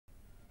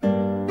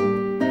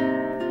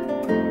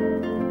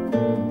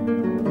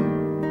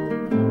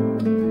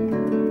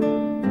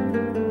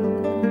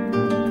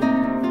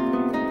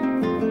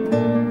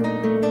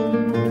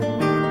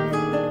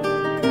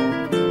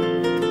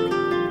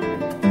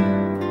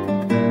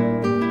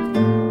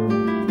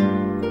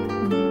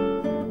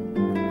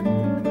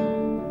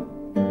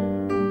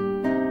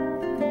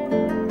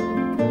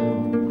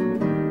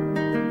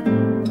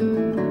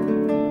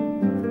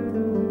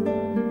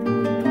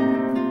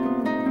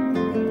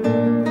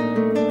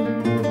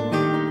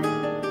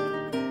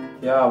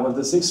Yeah, well,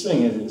 the sixth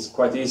string is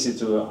quite easy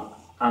to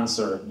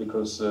answer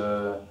because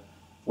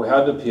we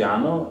had a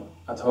piano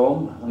at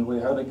home and we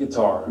had a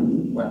guitar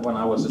when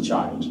I was a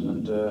child,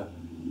 and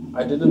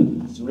I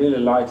didn't really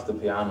like the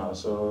piano,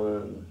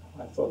 so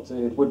I thought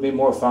it would be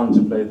more fun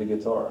to play the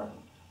guitar.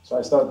 So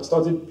I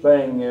started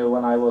playing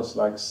when I was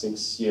like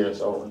 6 years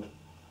old.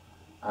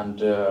 And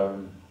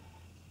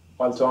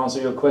well, to answer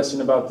your question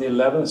about the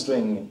 11th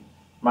string,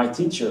 my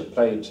teacher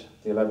played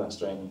the 11th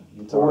string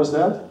guitar. Who was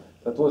that?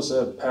 That was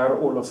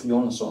Per-Olof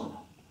Jonsson.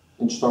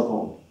 In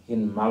Stockholm?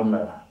 In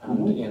Malmö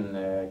and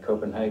in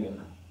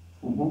Copenhagen.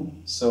 Mm-hmm.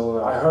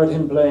 So I heard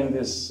him playing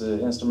this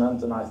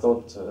instrument and I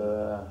thought,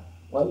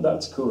 well,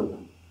 that's cool.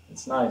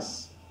 It's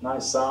nice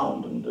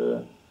sound,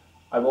 and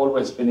I've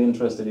always been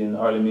interested in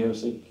early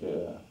music.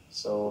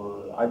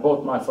 So I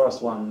bought my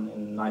first one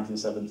in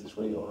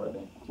 1973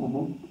 already.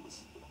 Mm-hmm.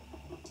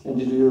 And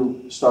did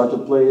you start to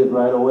play it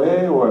right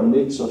away, or a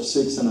mix of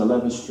 6 and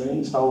 11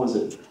 strings? How was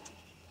it?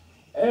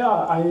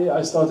 Yeah,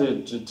 I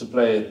started to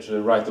play it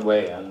right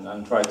away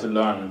and try to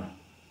learn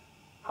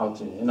how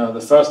to, you know,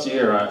 the first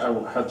year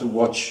I had to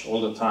watch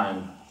all the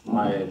time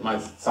my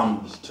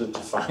thumbs to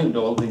find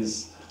all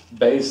these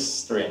bass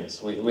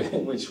strings,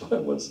 which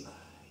was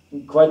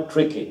quite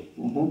tricky.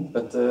 Mm-hmm.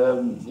 But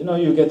you know,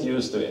 you get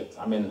used to it.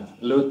 I mean,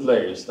 lute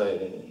players,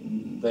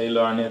 they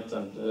learn it,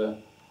 and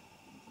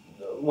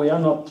we are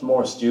not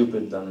more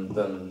stupid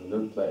than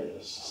lute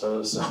players.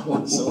 So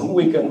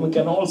we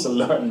can also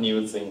learn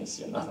new things,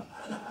 you know.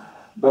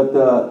 But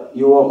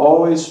you were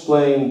always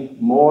playing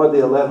more the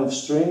 11th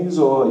strings,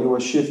 or you were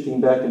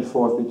shifting back and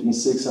forth between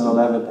 6 and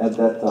 11 at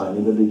that time,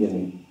 in the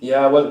beginning?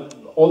 Yeah, well,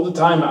 all the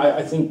time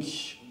I think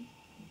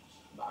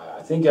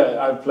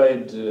I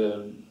played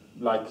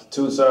like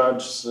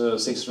 2/3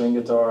 6-string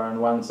guitar and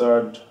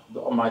 1/3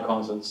 of my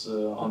concerts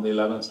on the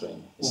 11th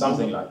string,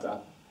 something like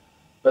that.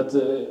 But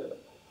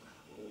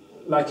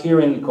like here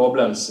in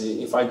Koblenz,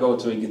 if I go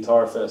to a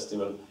guitar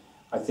festival,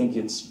 I think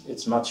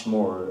it's much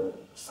more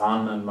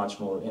fun and much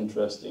more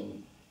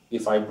interesting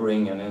if I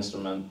bring an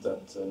instrument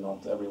that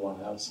not everyone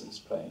else is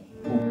playing.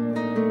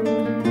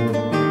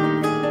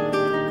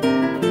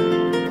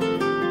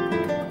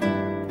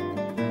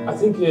 I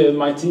think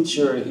my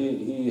teacher,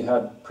 he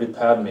had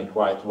prepared me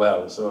quite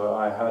well, so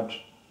I had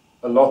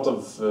a lot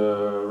of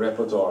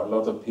repertoire, a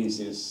lot of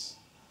pieces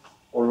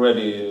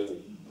already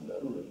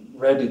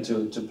ready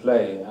to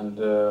play, and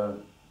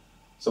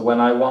so when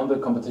I won the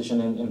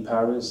competition in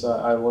Paris,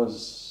 I was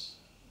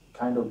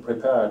kind of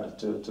prepared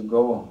to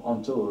go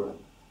on tour.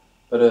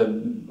 But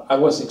I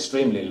was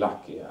extremely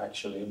lucky,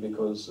 actually,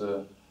 because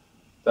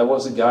there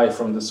was a guy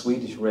from the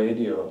Swedish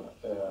radio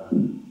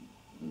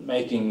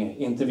making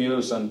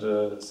interviews and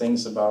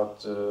things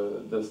about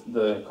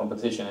the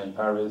competition in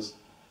Paris.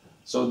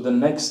 So the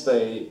next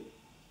day,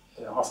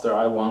 after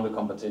I won the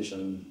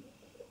competition,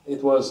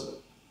 it was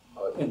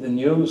in the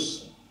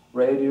news,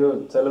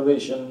 radio,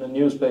 television,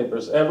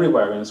 newspapers,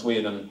 everywhere in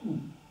Sweden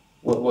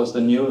was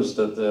the news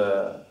that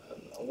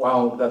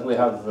wow, that we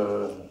have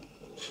a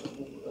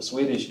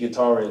Swedish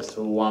guitarist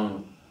who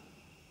won.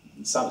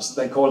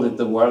 They call it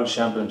the World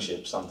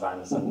Championship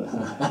sometimes, and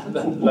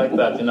like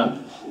that, you know.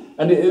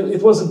 And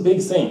it was a big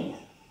thing.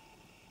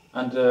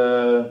 And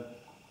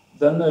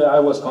then I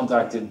was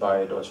contacted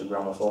by Deutsche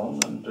Grammophon,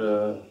 and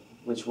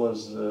which was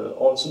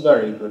also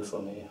very good for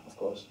me, of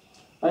course.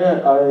 I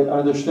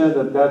understand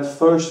that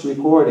first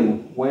recording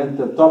went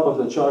the top of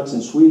the charts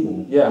in Sweden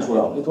as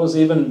well. It was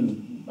even,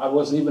 I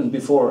was even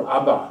before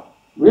ABBA.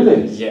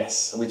 Really?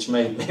 Yes, which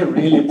made me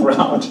really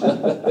proud.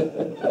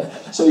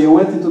 So you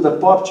went into the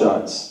pop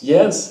charts?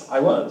 Yes, I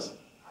was.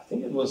 I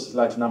think it was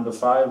like number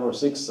 5 or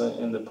 6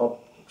 in the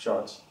pop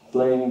charts.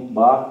 Playing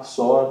Bach,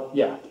 Söllscher?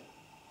 Yeah,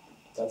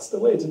 that's the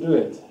way to do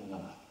it. You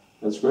know.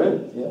 That's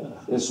great.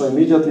 Yeah. And so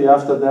immediately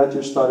after that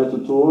you started to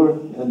tour,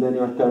 and then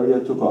your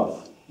career took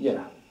off?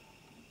 Yeah,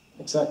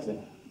 exactly.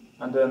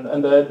 And then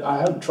I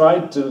have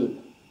tried to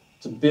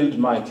build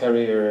my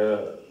career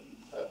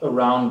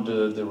around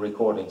the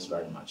recordings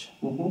very much,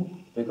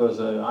 because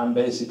I'm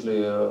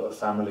basically a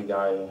family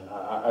guy.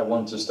 I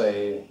want to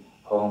stay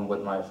home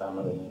with my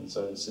family, and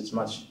so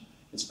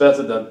it's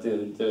better that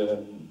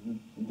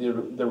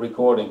the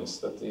recordings,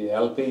 that the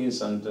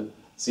LPs and the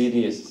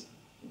CDs,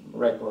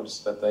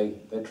 records, that they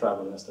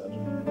travel instead.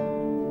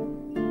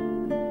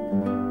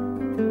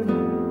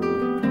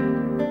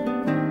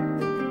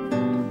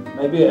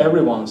 Maybe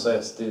everyone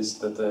says this,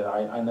 that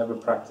I never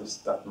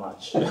practiced that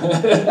much.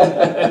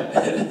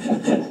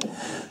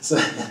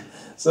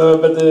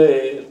 But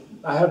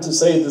I have to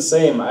say the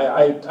same.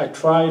 I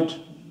tried,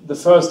 the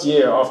first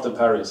year after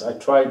Paris, I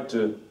tried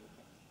to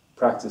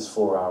practice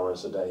 4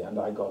 hours a day, and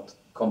I got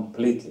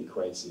completely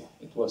crazy.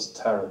 It was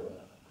terrible.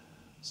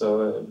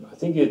 So I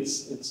think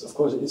it's of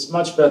course, it's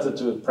much better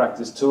to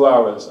practice 2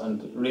 hours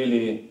and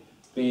really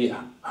be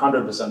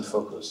 100%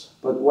 focused.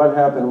 But what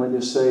happened when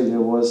you say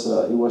it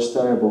was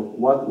terrible?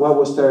 What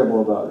was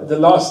terrible about it? The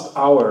last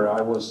hour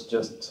I was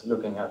just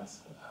looking at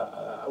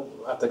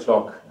the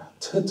clock,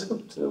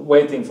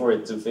 waiting for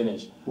it to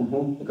finish,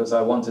 because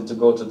I wanted to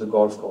go to the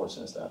golf course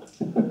instead.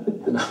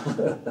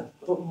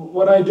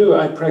 What I do,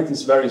 I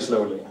practice very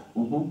slowly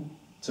Mm-hmm.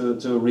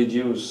 to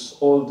reduce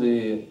all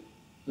the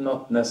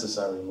not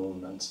necessary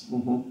movements.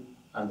 Mm-hmm.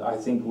 And I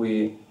think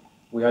we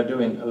are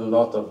doing a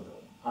lot of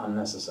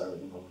unnecessary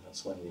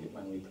movements when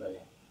we play.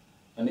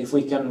 And if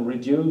we can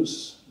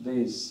reduce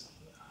these,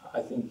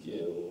 I think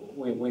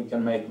we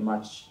can make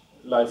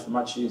life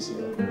much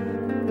easier.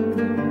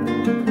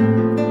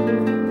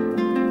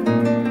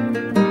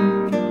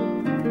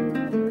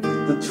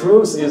 The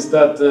truth is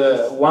that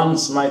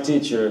once my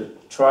teacher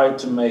tried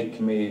to make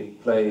me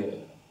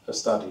play a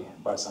study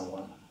by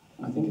someone.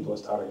 I think it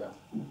was Tarja.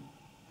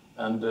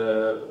 And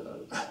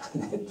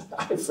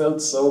I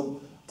felt so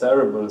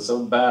terrible,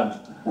 so bad.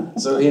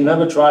 So he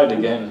never tried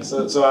again.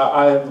 So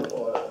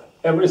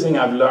everything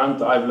I've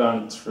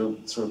learned through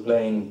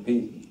playing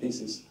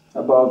pieces.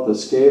 About the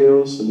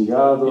scales,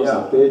 ligados,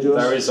 arpeggios.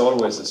 There is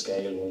always a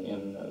scale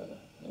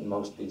in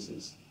most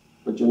pieces.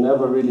 But you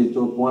never really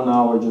took 1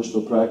 hour just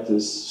to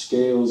practice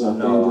scales,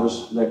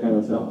 arpeggios, that kind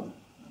of thing. No.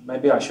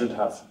 Maybe I should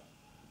have.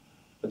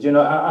 But you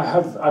know,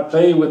 I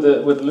play with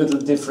a little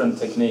different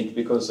technique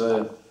because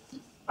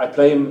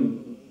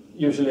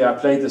usually I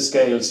play the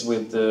scales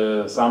with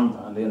the thumb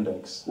and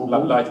index,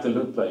 like the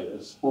lute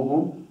players,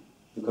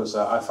 because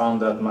I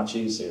found that much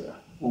easier.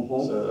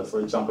 So,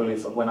 for example,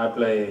 when I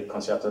play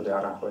Concerto de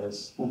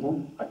Aranjuez,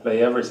 I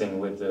play everything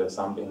with the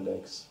thumb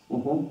index.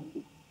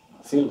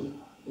 I feel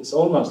it's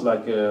almost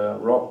like a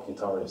rock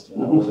guitarist, you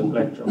know, with a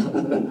plectrum.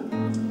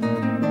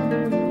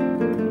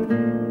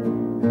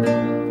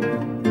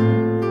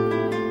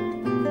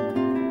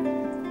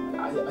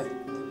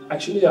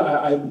 Actually,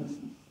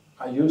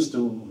 I used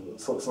to,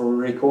 for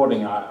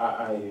recording,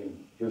 I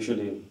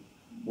usually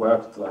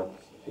worked like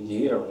a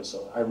year or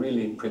so. I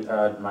really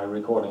prepared my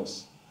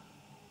recordings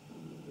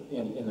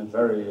in a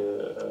very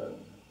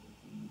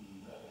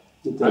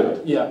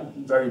detailed.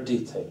 Very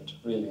detailed,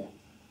 really,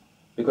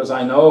 because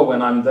I know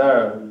when I'm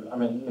there. I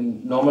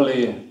mean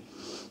normally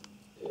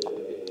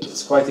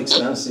it's quite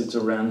expensive to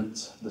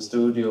rent the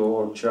studio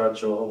or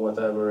church or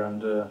whatever,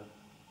 and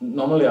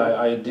normally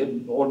I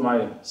did all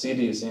my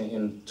CDs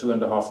in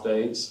 2.5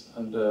 days,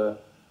 and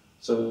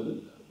so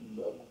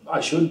I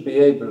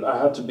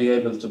had to be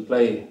able to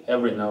play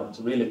every note,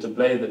 really to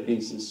play the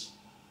pieces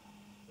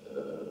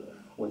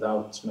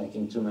without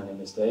making too many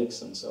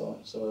mistakes and so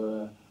on.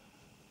 So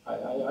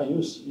I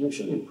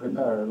usually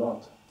prepare a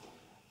lot.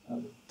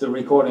 The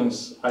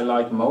recordings I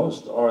like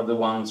most are the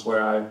ones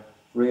where I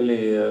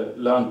really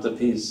learned the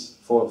piece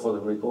for the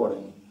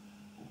recording,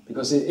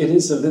 because it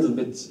is a little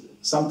bit,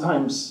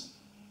 sometimes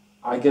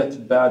I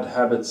get bad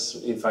habits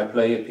if I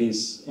play a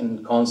piece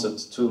in concert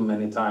too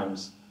many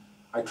times.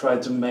 I try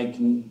to make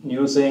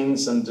new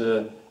things and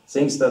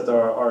things that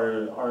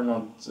are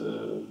not,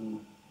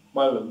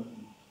 well,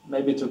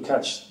 maybe to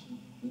catch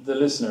the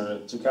listener,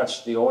 to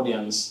catch the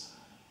audience,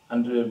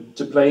 and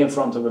to play in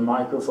front of a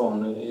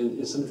microphone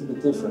is a little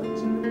bit different.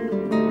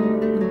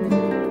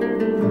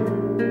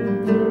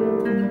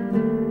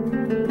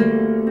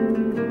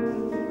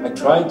 I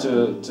try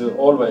to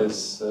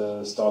always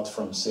start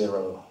from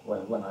zero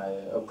when I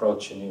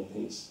approach a new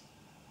piece.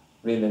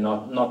 Really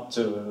not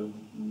to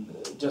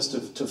just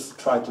to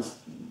try to,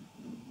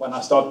 when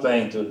I start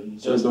playing, to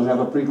just... So you don't have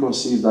a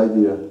preconceived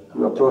idea.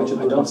 You approach it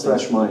with a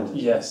fresh mind.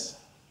 Yes,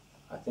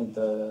 I think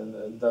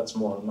that's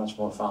much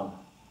more fun.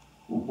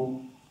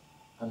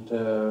 And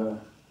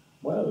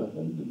well,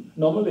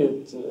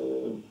 normally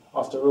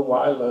after a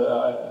while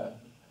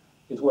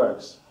it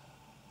works.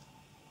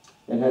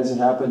 And has it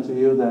happened to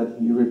you that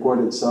you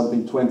recorded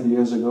something 20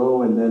 years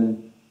ago and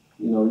then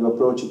you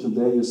approach it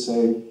today, you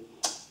say,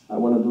 I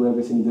want to do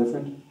everything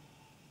different?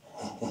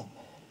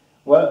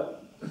 Well,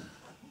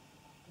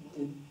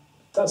 it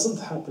doesn't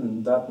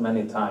happen that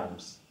many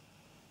times.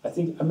 I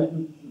think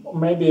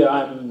maybe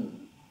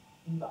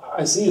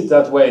I see it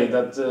that way,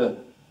 that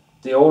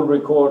the old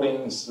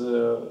recordings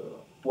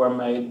were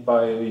made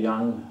by a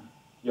young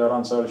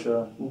Göran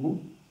Söllscher,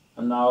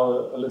 and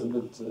now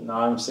now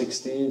I'm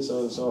 60,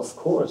 so of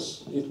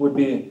course it would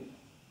be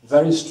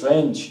very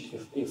strange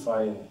if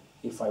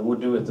I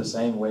would do it the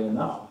same way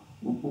now.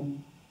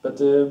 But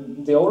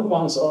the old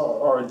ones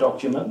are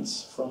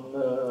documents from.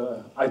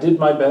 I did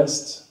my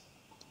best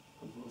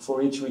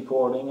for each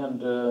recording,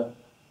 and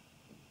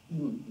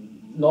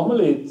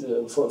normally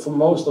for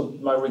most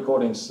of my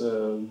recordings,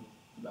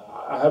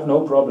 I have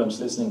no problems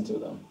listening to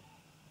them.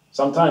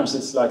 Sometimes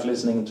it's like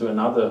listening to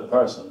another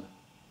person,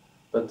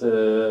 but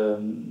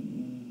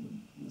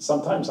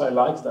sometimes I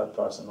like that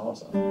person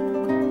also.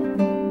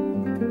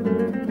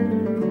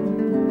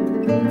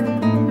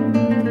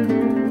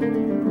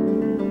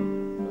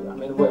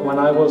 When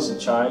I was a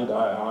child,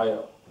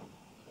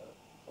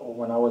 or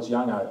when I was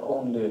young,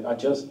 I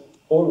just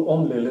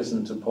only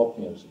listened to pop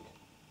music.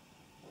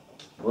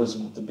 It was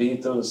the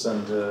Beatles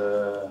and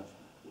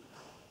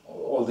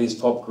all these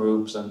pop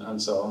groups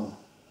and so on.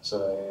 So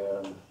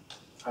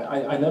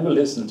I never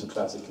listened to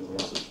classical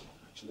music,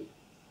 actually.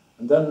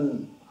 And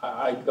then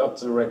I got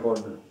the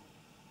record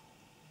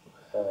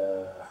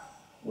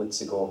with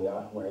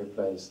Segovia, where he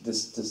plays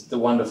the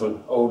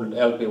wonderful old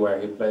LP where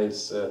he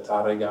plays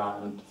Tarrega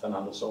and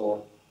Fernando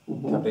Sor,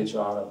 Capriccio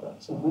Árabe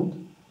and so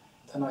on.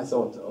 Then I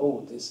thought,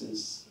 oh, this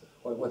is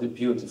what a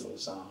beautiful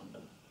sound.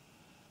 And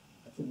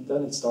I think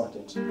then it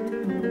started.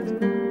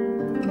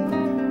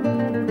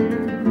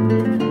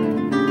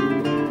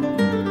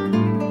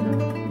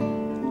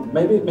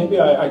 Maybe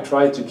I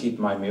try to keep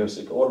my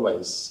music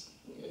always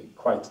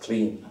quite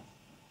clean.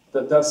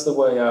 That's the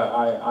way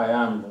I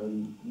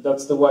am.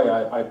 That's the way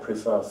I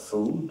prefer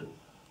food.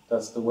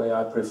 That's the way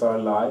I prefer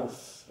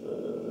life.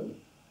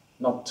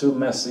 Not too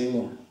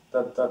messy.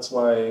 That's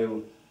why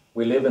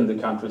we live in the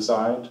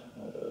countryside,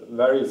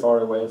 very far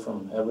away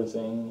from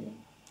everything.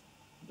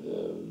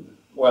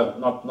 Well,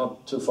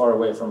 not too far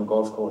away from a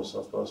golf course,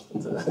 of course.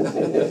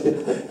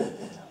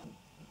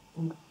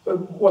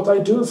 But what I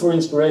do for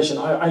inspiration,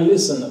 I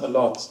listen a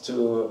lot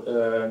to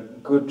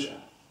good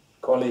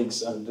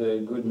colleagues and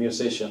good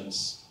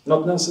musicians.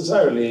 Not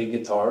necessarily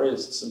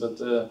guitarists, but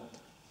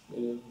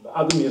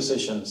other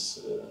musicians,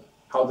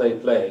 how they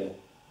play.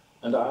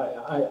 And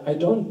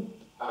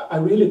I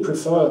really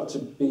prefer to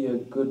be a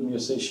good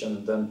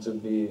musician than to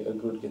be a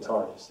good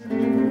guitarist.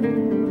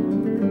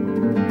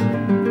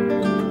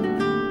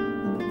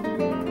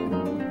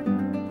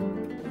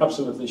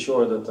 Absolutely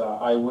sure that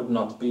I would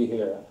not be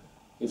here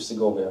if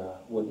Segovia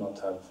would not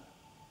have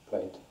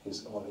played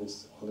all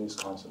his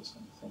concerts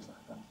and things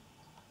like that.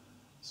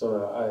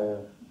 So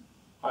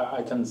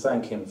I can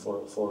thank him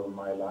for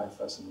my life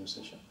as a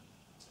musician.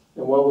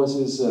 And what was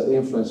his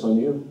influence on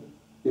you,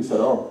 if at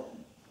all?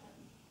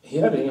 He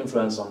had an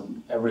influence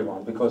on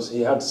everyone because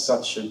he had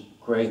such a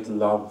great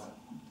love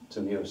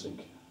to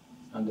music,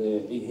 and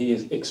he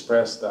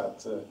expressed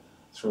that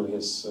through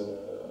his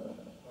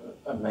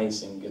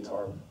amazing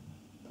guitar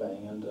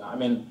playing. And I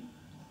mean,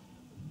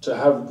 to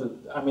have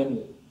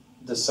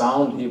the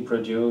sound he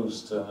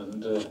produced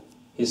and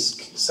his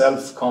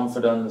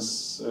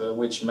self-confidence,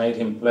 which made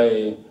him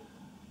play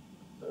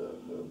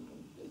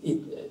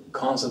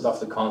concert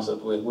after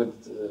concert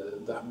with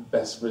the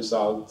best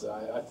result.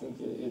 I think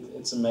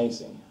it's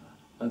amazing,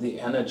 and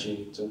the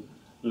energy to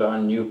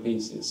learn new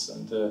pieces.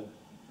 And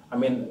I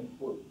mean,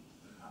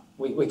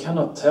 we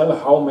cannot tell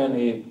how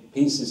many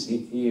pieces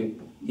he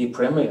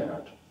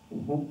premiered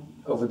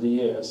over the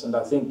years. And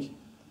I think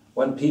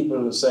when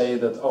people say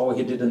that, oh,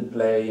 he didn't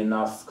play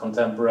enough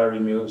contemporary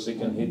music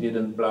and he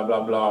didn't blah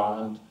blah blah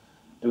and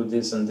do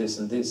this and this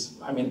and this,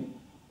 I mean,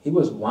 he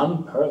was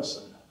one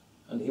person,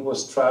 and he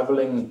was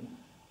traveling.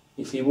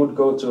 If he would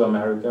go to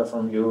America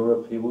from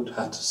Europe, he would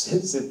have to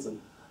sit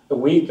a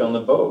week on the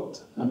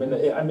boat. I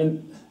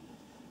mean,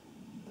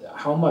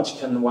 how much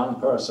can one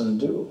person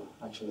do,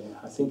 actually?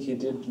 I think he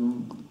did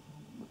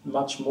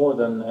much more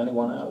than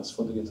anyone else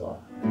for the guitar.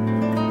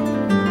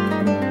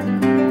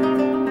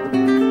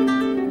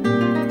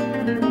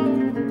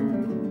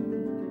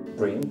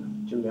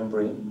 Julian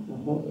Bream,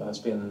 has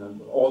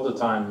been all the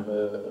time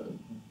a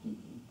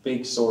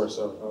big source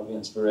of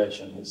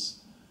inspiration.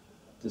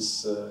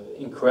 This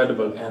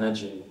incredible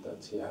energy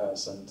that he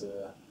has, and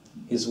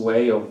his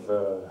way of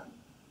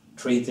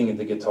treating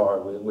the guitar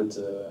with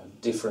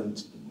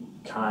different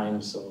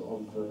kinds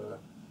of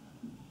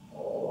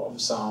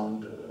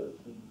sound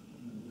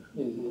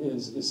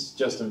is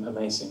just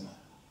amazing,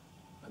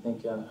 I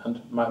think.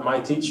 And my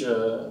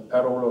teacher,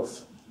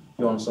 Per-Olof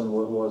Jonsson,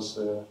 was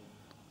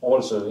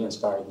also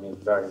inspired me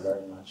very,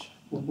 very much,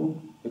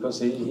 because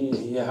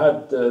he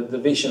had the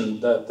vision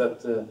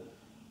that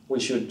we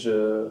should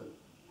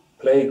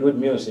play good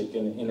music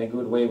in a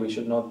good way. We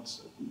should not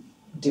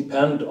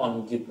depend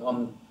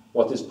on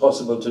what is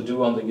possible to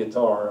do on the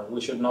guitar.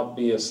 We should not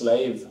be a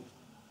slave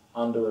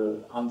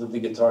under the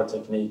guitar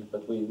technique,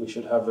 but we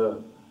should have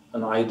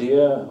an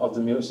idea of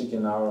the music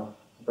in our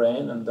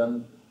brain, and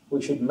then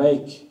we should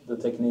make the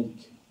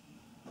technique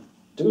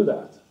do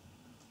that.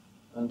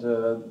 And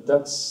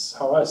that's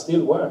how I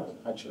still work,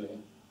 actually.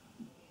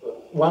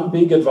 One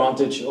big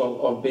advantage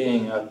of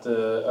being at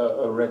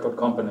a record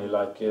company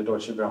like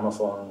Deutsche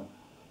Grammophon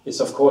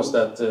is, of course,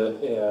 that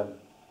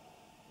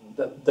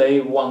they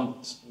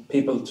want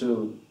people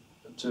to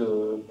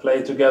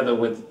play together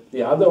with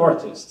the other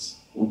artists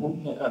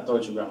at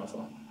Deutsche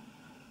Grammophon.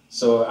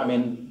 So I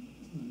mean,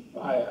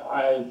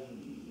 I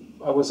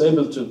was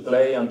able to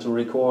play and to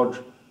record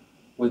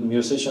with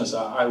musicians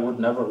I would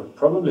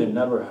probably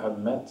never have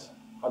met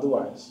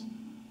otherwise.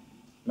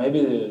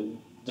 Maybe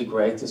the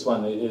greatest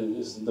one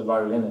is the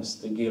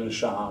violinist, Gil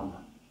Shahan,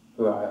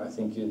 who I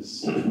think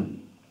is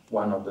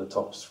one of the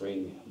top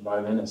 3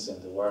 violinists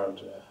in the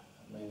world.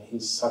 I mean,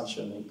 he's such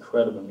an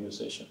incredible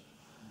musician.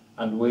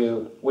 And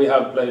we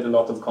have played a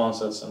lot of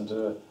concerts,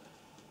 and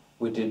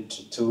we did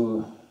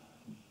two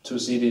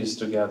CDs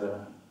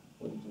together,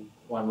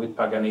 one with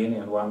Paganini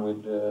and one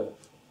with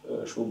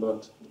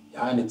Schubert.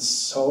 Yeah, and it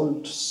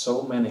sold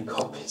so many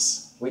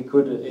copies. We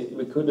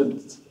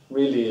couldn't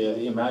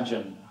really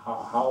imagine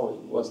how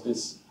was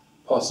this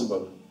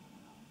possible.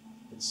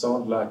 It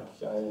sold like,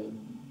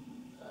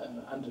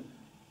 and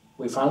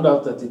we found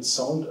out that it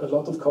sold a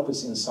lot of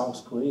copies in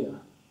South Korea.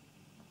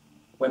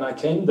 when I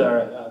came there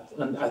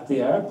at the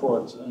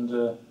airport, and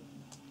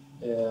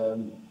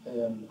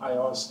I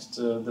asked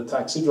the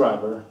taxi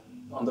driver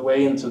on the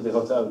way into the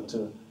hotel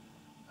to,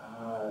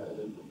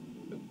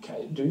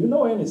 do you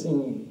know any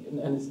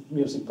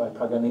music by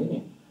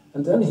Paganini?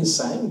 And then he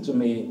sang to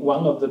me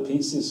one of the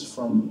pieces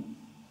from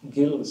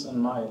Gills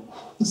and my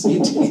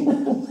CD.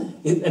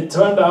 It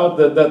turned out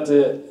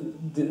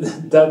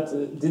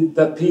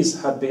that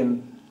piece had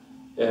been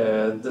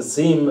the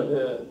theme,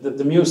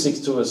 the music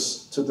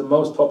to the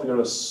most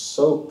popular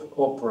soap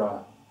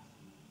opera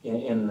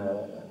in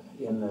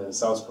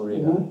South Korea.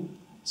 Mm-hmm.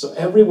 So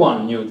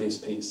everyone knew this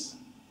piece,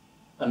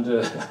 and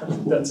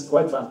that's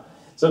quite fun.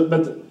 So,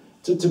 but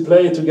to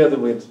play together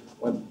with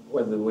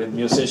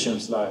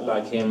musicians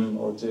like him,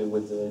 or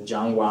with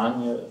Jiang Wang,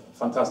 a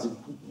fantastic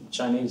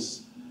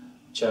Chinese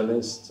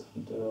cellist,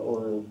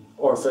 or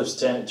Orpheus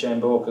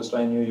Chamber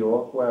Orchestra in New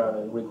York, where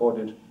I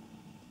recorded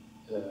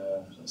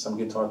some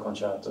guitar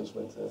concertos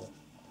with.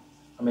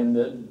 I mean,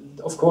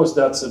 of course,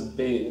 that's a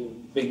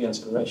big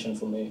inspiration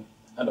for me,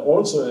 and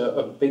also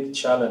a big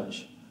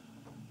challenge,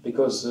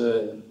 because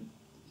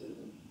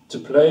to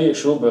play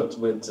Schubert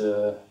with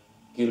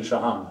Gil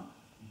Shahan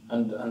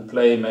and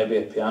play maybe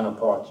a piano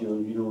part,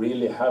 you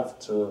really have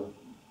to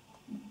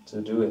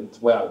do it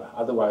well.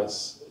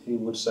 Otherwise, he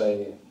would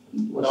say,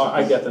 "No,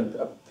 I get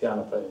a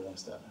piano player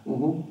instead."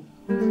 Mm-hmm.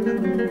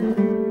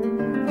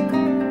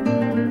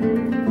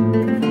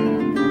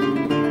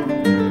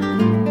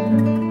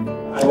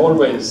 I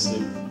always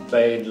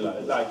played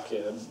like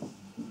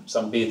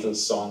some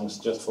Beatles songs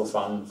just for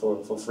fun,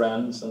 for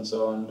friends and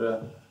so on.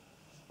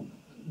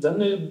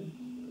 Then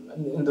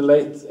in the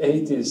late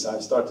 80s, I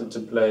started to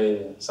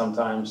play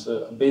sometimes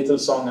a Beatles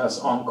song as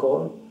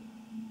encore.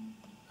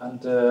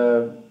 And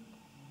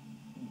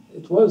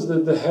it was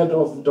the head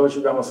of Deutsche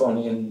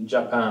Grammophon in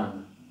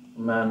Japan, a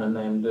man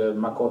named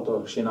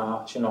Makoto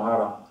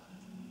Shinohara.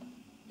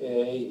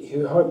 He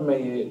heard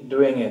me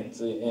doing it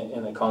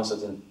in a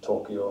concert in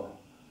Tokyo.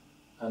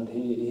 And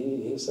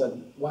he said,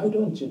 "Why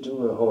don't you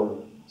do a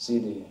whole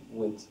CD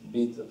with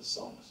Beatles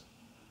songs?"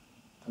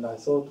 And I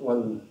thought,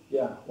 well,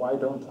 yeah, why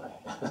don't I?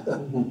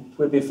 It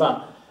would be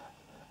fun.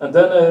 And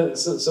then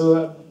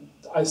so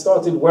I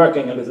started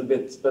working a little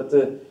bit, but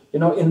you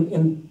know,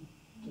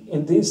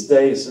 in these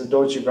days, the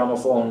Deutsche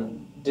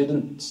Grammophon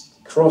didn't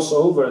cross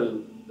over.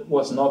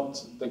 Was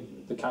not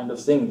the kind of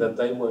thing that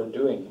they were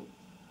doing.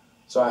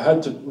 So I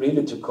had to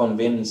really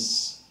convince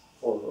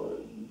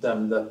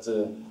them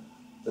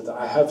that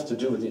I have to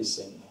do this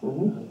thing.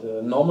 Mm-hmm.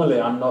 And normally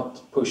I'm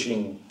not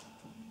pushing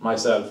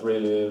myself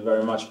really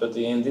very much, but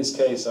in this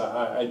case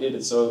I did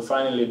it. So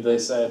finally they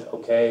said,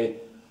 "Okay,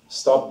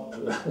 stop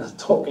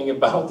talking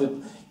about it.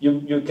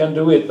 You can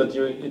do it, but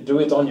you do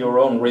it on your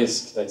own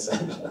risk," they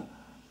said.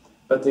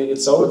 But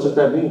it's so. What does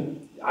that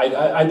mean?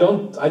 I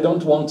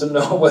don't want to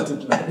know what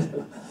it meant.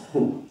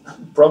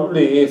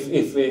 Probably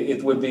if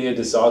it would be a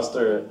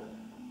disaster,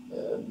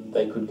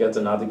 they could get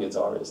another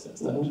guitarist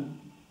instead. Mm-hmm.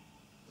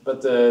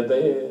 But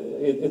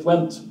it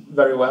went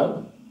very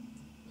well.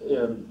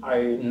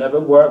 I never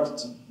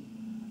worked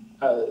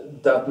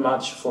that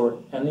much for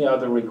any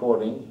other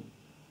recording,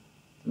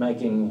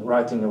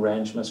 writing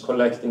arrangements,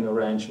 collecting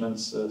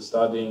arrangements,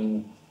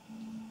 studying.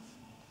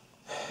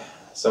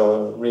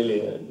 So really,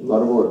 a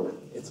lot of work.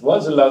 It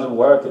was a lot of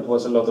work. It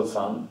was a lot of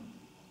fun,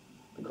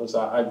 because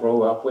I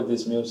grew up with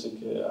this music.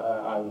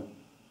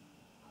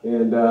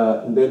 And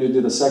then you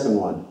did a second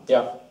one.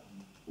 Yeah.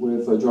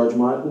 With George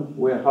Martin.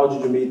 How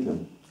did you meet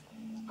him?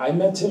 I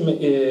met him.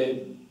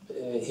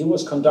 He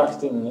was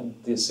conducting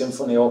the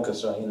symphony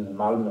orchestra in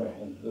Malmö,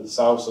 in the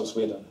south of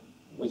Sweden,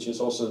 which is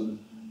also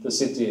the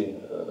city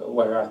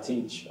where I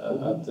teach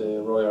at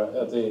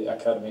the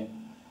academy.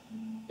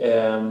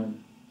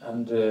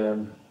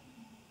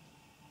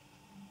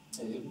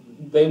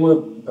 They were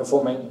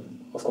performing,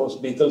 of course,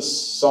 Beatles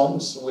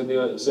songs with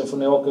the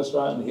symphony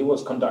orchestra, and he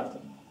was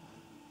conducting.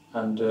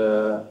 And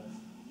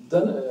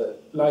then,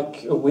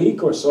 like a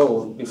week or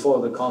so before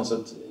the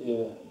concert,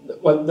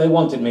 well, they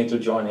wanted me to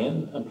join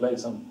in and play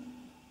some.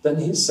 Then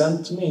he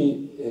sent me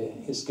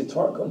his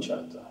guitar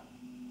concerto,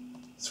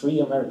 3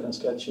 American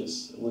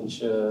sketches,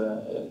 which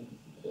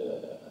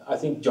I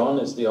think John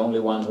is the only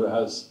one who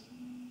has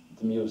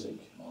the music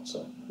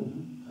also,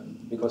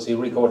 because he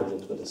recorded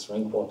it with a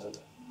string quartet.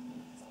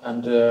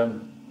 And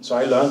so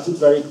I learned it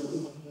very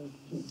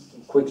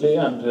quickly,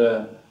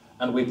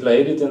 and we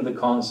played it in the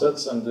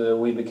concerts, and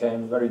we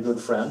became very good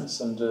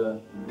friends. And a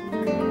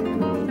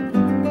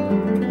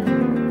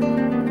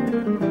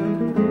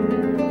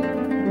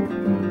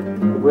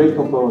great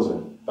composer,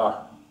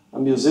 Bach, a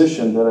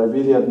musician that I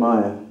really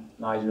admire.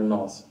 Nigel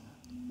North.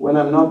 When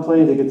I'm not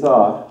playing the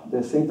guitar,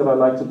 the thing that I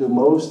like to do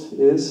most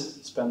is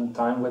spend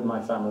time with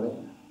my family.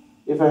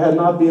 If I had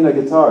not been a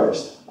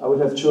guitarist, I would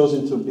have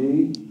chosen to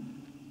be.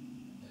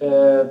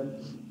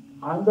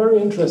 I'm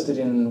very interested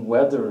in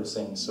weather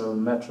things, so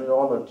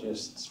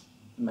meteorologist,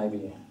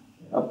 maybe.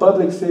 A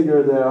public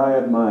figure that I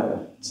admire.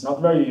 It's not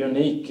a very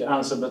unique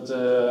answer, but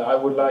I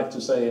would like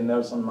to say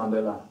Nelson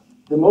Mandela.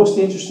 The most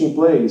interesting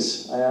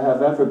place I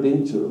have ever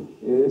been to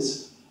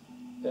is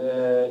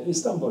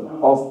Istanbul.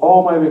 Of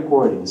all my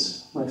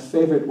recordings, my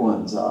favorite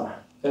ones are?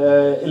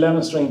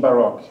 11-string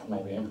Baroque,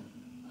 maybe.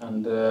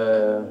 And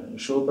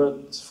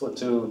Schubert for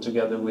two,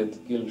 together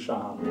with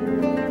Göran.